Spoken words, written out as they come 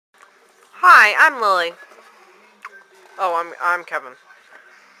Hi, I'm Lily. Oh, I'm Kevin.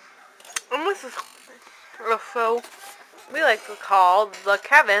 And this is a show we like to call the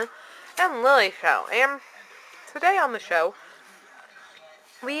Kevin and Lilly Show. And today on the show,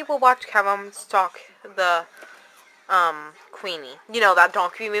 we will watch Kevin stalk the Queeny. You know, that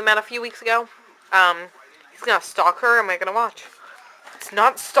donkey we met a few weeks ago. He's gonna stalk her, and we're gonna watch. It's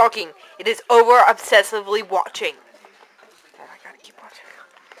not stalking. It is over obsessively watching. Oh, I gotta keep watching.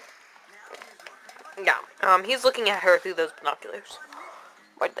 Yeah. He's looking at her through those binoculars.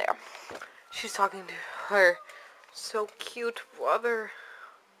 Right there. She's talking to her so cute brother.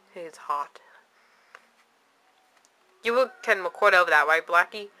 He's hot. You can record over that, right,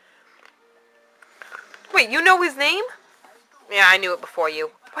 Blackie? Wait, you know his name? Yeah, I knew it before you.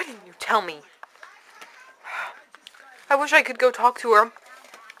 Why didn't you tell me? I wish I could go talk to her.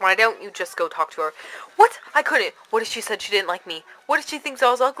 Why don't you just go talk to her? What? I couldn't. What if she said she didn't like me? What if she thinks I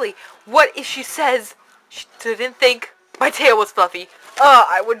was ugly? What if she says she didn't think my tail was fluffy?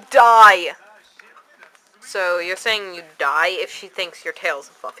 I would die. So you're saying you'd die if she thinks your tail's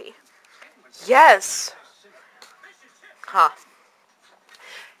fluffy? Yes. Huh.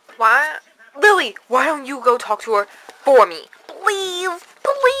 Why? Lily, why don't you go talk to her for me? Please.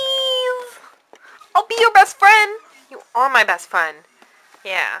 Please. I'll be your best friend. You are my best friend.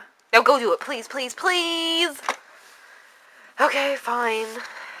 Yeah. Now go do it. Please, please, please. Okay, fine.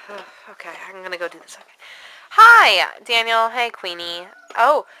 Okay, I'm gonna go do this. Okay. Hi, Daniel. Hey, Queeny.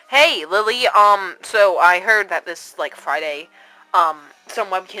 Oh, hey, Lily. So I heard that this, Friday, some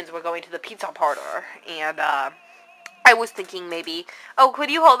webkins were going to the pizza parlor, and, I was thinking maybe, oh, could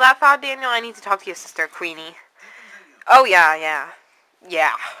you hold that thought, Daniel? I need to talk to your sister, Queeny. Oh, yeah.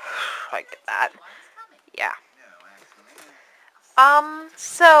 Yeah. I get that. Yeah.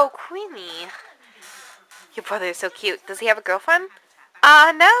 So, Queeny, your brother is so cute. Does he have a girlfriend?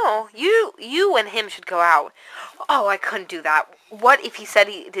 No. You and him should go out. Oh, I couldn't do that. What if he said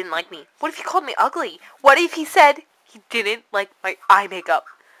he didn't like me? What if he called me ugly? What if he said he didn't like my eye makeup?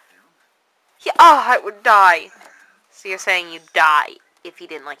 I would die. So you're saying you'd die if he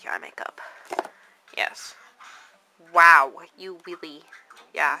didn't like your eye makeup? Yes. Wow, you really...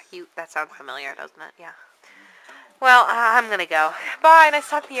 Yeah, that sounds familiar, doesn't it? Yeah. Well, I'm gonna go. Bye, nice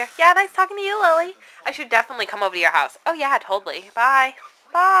talking to you. Yeah, nice talking to you, Lily. I should definitely come over to your house. Oh, yeah, totally. Bye.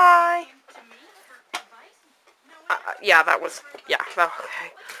 Bye. Yeah, that was... Yeah,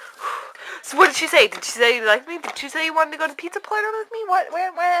 okay. So what did she say? Did she say you liked me? Did she say you wanted to go to pizza parlor with me? What?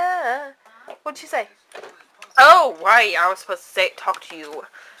 Where? What did she say? Oh, right. I was supposed to talk to you.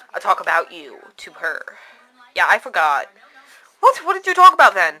 Talk about you to her. Yeah, I forgot. What did you talk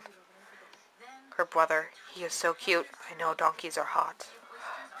about then? Her brother. He is so cute. I know donkeys are hot.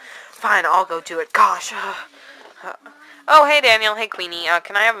 Fine, I'll go do it. Gosh. Oh, hey, Daniel. Hey, Queeny.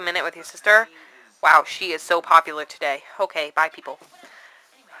 Can I have a minute with your sister? Wow, she is so popular today. Okay, bye, people.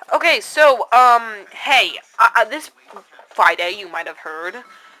 Okay, so, hey. This Friday, you might have heard,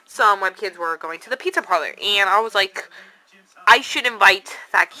 some webkids were going to the pizza parlor. And I was like, I should invite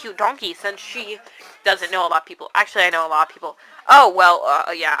that cute donkey since she doesn't know a lot of people. Actually, I know a lot of people. Oh,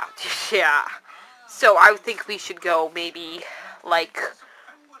 well, yeah. Yeah. So I think we should go maybe,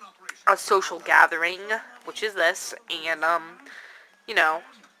 a social gathering, which is this, and, you know,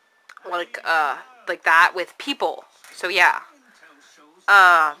 like that with people. So, yeah.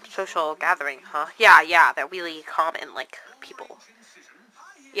 Social gathering, huh? Yeah, they're really common, people.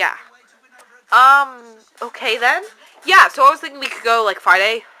 Yeah. Okay then. Yeah, so I was thinking we could go,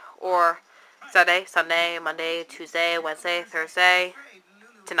 Friday, or Saturday, Sunday, Monday, Tuesday, Wednesday, Thursday,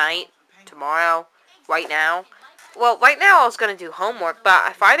 tonight, tomorrow, right now. Well, right now I was going to do homework,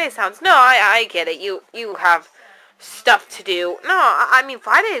 but Friday sounds... No, I get it. You have stuff to do. No, I mean,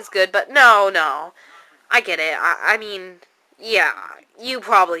 Friday is good, but no. I get it. I mean, yeah, you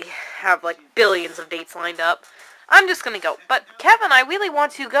probably have, billions of dates lined up. I'm just going to go. But, Kevin, I really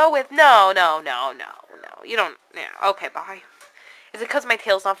want to go with... No. You don't... Yeah, okay, bye. Is it because my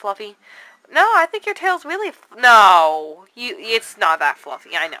tail's not fluffy? No, I think your tail's really... No. It's not that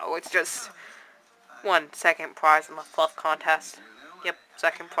fluffy. I know. It's just... second prize in the fluff contest. Yep,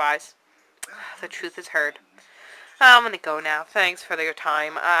 second prize. The truth is heard. I'm gonna go now. Thanks for your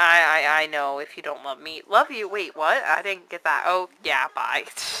time. I know if you don't love me. Love you? Wait, what? I didn't get that. Oh, yeah, bye.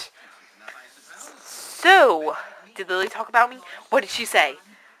 So, did Lily talk about me? What did she say?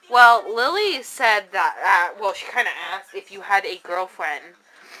 Well, Lily said that, well, she kind of asked if you had a girlfriend.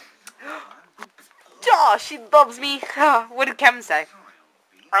 Oh, she loves me. What did Kevin say?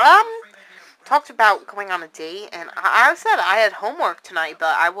 Talked about going on a date, and I said I had homework tonight,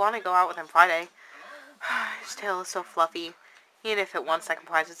 but I want to go out with him Friday. His tail is so fluffy. Even if it won second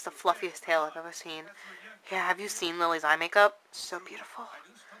prize, it's the fluffiest tail I've ever seen. Yeah, have you seen Lily's eye makeup? So beautiful.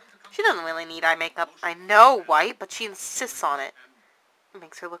 She doesn't really need eye makeup. I know, White, but she insists on it. It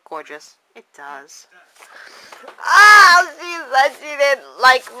makes her look gorgeous. It does. Ah, she said she didn't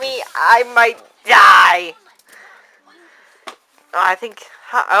like me. I might die. I think...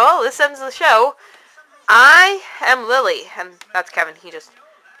 Oh, this ends the show. I am Lily. And that's Kevin.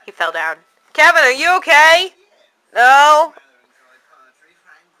 He fell down. Kevin, are you okay? No?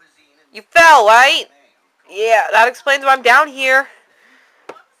 You fell, right? Yeah, that explains why I'm down here.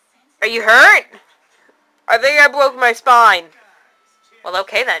 Are you hurt? I think I broke my spine. Well,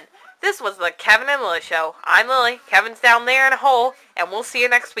 okay then. This was the Kevin and Lilly Show. I'm Lily. Kevin's down there in a hole, and we'll see you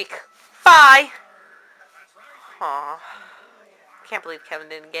next week. Bye! Aw. Can't believe Kevin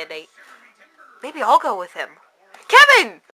didn't get a date. Maybe I'll go with him. Kevin!